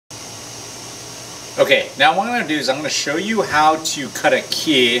Okay, now what I'm going to do is I'm going to show you how to cut a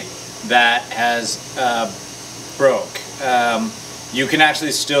key that has broke. You can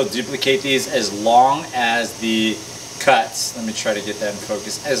actually still duplicate these as long as the cuts, let me try to get that in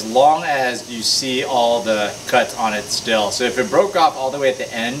focus, as long as you see all the cuts on it still. So if it broke off all the way at the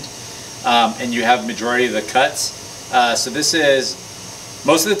end and you have majority of the cuts, so this is,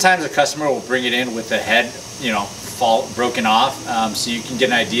 most of the times the customer will bring it in with the head, you know, broken off, so you can get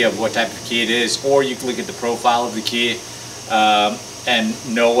an idea of what type of key it is, or you can look at the profile of the key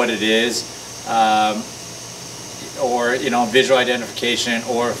and know what it is, or you know, visual identification,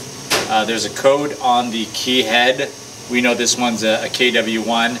 or there's a code on the key head. We know this one's a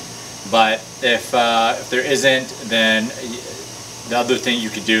KW1, but if there isn't, then the other thing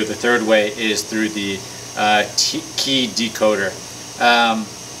you could do, the third way, is through the key decoder.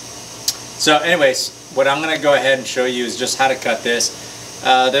 So anyways, what I'm going to go ahead and show you is just how to cut this.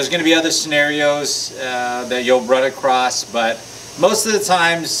 There's going to be other scenarios that you'll run across, but most of the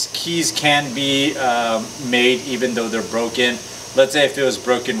times keys can be made even though they're broken. Let's say if it was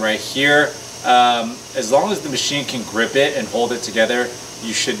broken right here, as long as the machine can grip it and hold it together,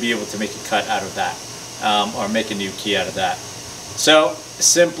 you should be able to make a cut out of that, or make a new key out of that. So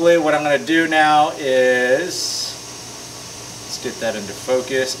simply what I'm going to do now is, let's get that into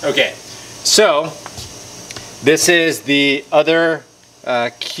focus. Okay, so this is the other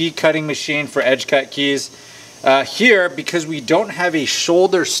key cutting machine for edge cut keys. Here, because we don't have a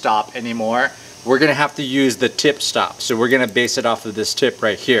shoulder stop anymore, we're going to have to use the tip stop. So we're going to base it off of this tip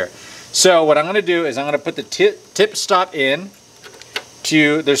right here. So what I'm going to do is I'm going to put the tip stop in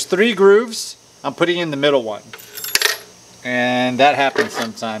to, there's 3 grooves. I'm putting in the middle one. And that happens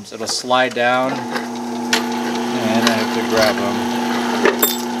sometimes. It'll slide down and I have to grab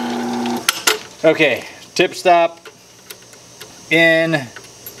them. Okay, tip stop in,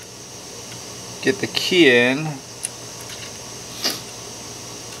 get the key in.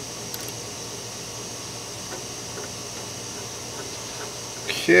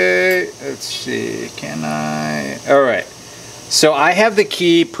 Okay, let's see, can I? All right, so I have the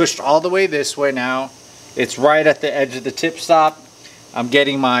key pushed all the way this way now. It's right at the edge of the tip stop. I'm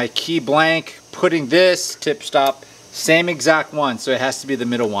getting my key blank, putting this tip stop, same exact one, so it has to be the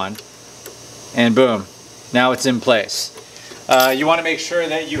middle one. And boom, now it's in place. You want to make sure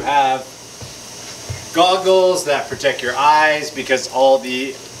that you have goggles that protect your eyes, because all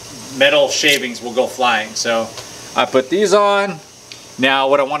the metal shavings will go flying. So I put these on. Now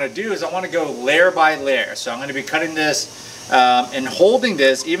what I want to do is I want to go layer by layer. So I'm going to be cutting this and holding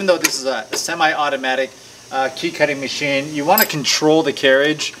this, even though this is a semi-automatic key cutting machine, you want to control the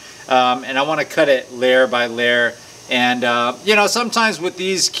carriage, and I want to cut it layer by layer. And you know, sometimes with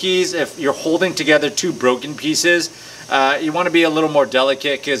these keys, if you're holding together 2 broken pieces, you want to be a little more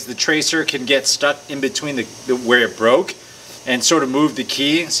delicate, because the tracer can get stuck in between where it broke and sort of move the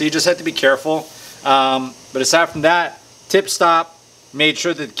key. So you just have to be careful. But aside from that, tip stop, made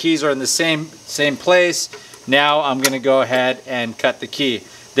sure that the keys are in the same place. Now I'm going to go ahead and cut the key.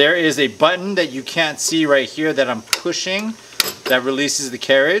 There is a button that you can't see right here that I'm pushing that releases the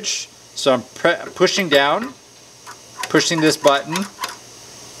carriage. So I'm pushing down, pushing this button,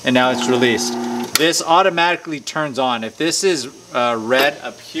 and now it's released. This automatically turns on. If this is red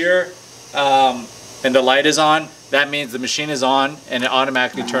up here and the light is on, that means the machine is on, and it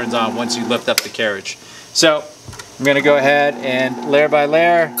automatically turns on once you lift up the carriage. So I'm going to go ahead and layer by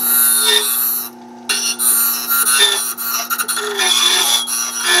layer.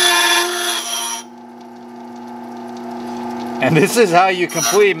 And this is how you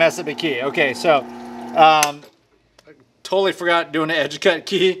completely mess up a key. Okay, so totally forgot doing an edge cut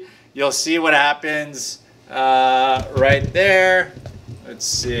key. You'll see what happens right there. Let's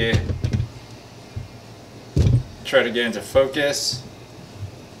see. Try to get into focus.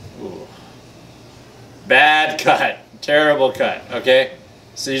 Ooh. Bad cut, terrible cut, okay?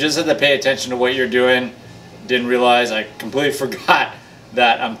 So you just have to pay attention to what you're doing. Didn't realize, I completely forgot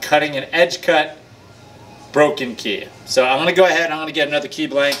that I'm cutting an edge cut broken key. So I'm gonna go ahead and I'm gonna get another key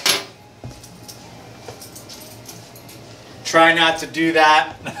blank. Try not to do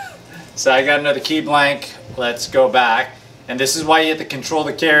that. So I got another key blank. Let's go back. And this is why you have to control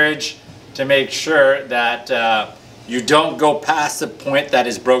the carriage to make sure that you don't go past the point that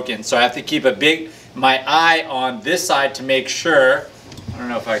is broken. So I have to keep my eye on this side to make sure. I don't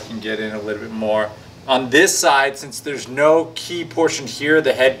know if I can get in a little bit more. On this side, since there's no key portion here,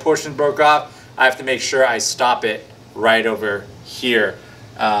 the head portion broke off, I have to make sure I stop it right over here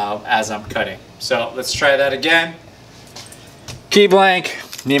as I'm cutting. So let's try that again. Key blank,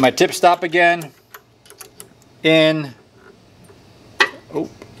 need my tip stop again. In, oh,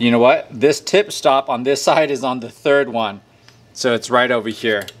 You know what? This tip stop on this side is on the third one. So it's right over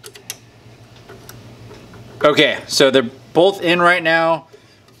here. Okay, so they're both in right now.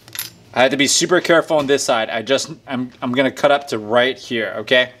 I had to be super careful on this side. I'm gonna cut up to right here,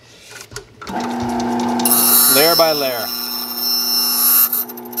 okay? Layer by layer.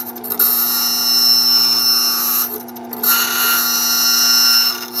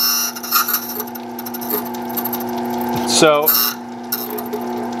 So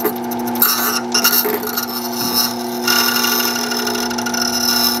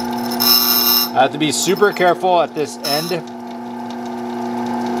I have to be super careful at this end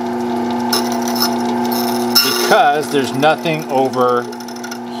because there's nothing over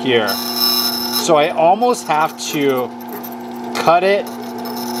here. So I almost have to cut it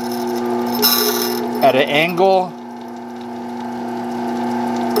at an angle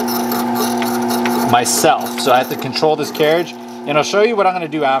myself. So I have to control this carriage, and I'll show you what I'm gonna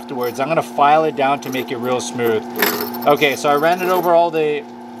do afterwards. I'm gonna file it down to make it real smooth. Okay, so I ran it over all the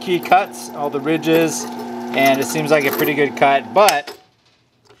key cuts, all the ridges, and it seems like a pretty good cut, but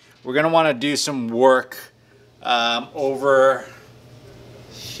we're gonna wanna do some work over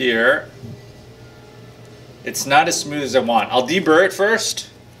here. It's not as smooth as I want. I'll deburr it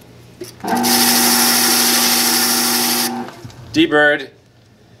first. Deburred.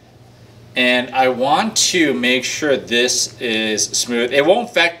 And I want to make sure this is smooth. It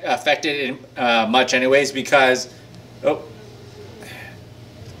won't affect it much anyways because, oh.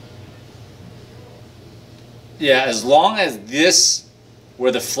 Yeah, as long as this,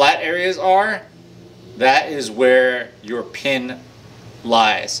 where the flat areas are, that is where your pin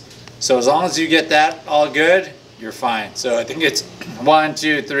lies. So as long as you get that all good, you're fine. So I think it's 1,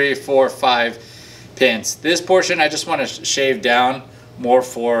 2, 3, 4, 5 pins. This portion I just want to shave down more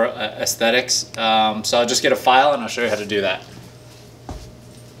for aesthetics. So I'll just get a file and I'll show you how to do that.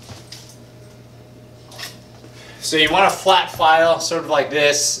 So you want a flat file, sort of like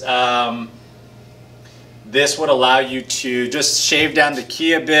this. This would allow you to just shave down the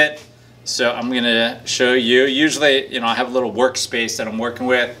key a bit. So I'm gonna show you. Usually, I have a little workspace that I'm working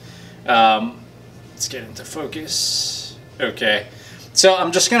with. Let's get into focus. Okay. So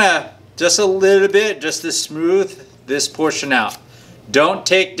I'm just gonna, just a little bit, just to smooth this portion out. Don't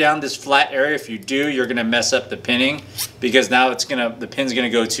take down this flat area. If you do, you're gonna mess up the pinning because now the pin's gonna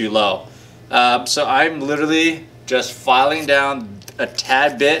go too low. So I'm literally just filing down a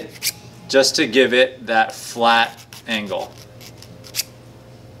tad bit just to give it that flat angle.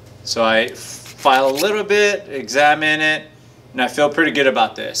 So I file a little bit, examine it, and I feel pretty good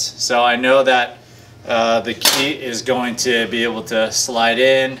about this. So I know that the key is going to be able to slide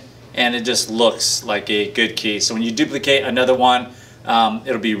in, and it just looks like a good key. So when you duplicate another one,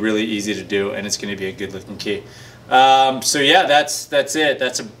 it'll be really easy to do, and it's going to be a good looking key. So yeah, that's it.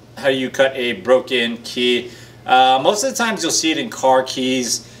 That's how you cut a broken key. Most of the times you'll see it in car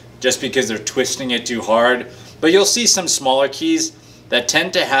keys just because they're twisting it too hard, but you'll see some smaller keys that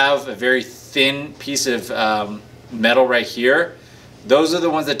tend to have a very thin piece of metal right here. Those are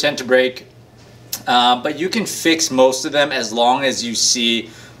the ones that tend to break, but you can fix most of them as long as you see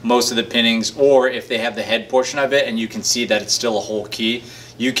most of the pinnings, or if they have the head portion of it and you can see that it's still a whole key,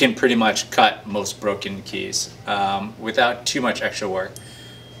 you can pretty much cut most broken keys without too much extra work.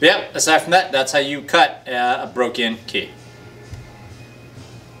 But yeah, aside from that, that's how you cut a broken key.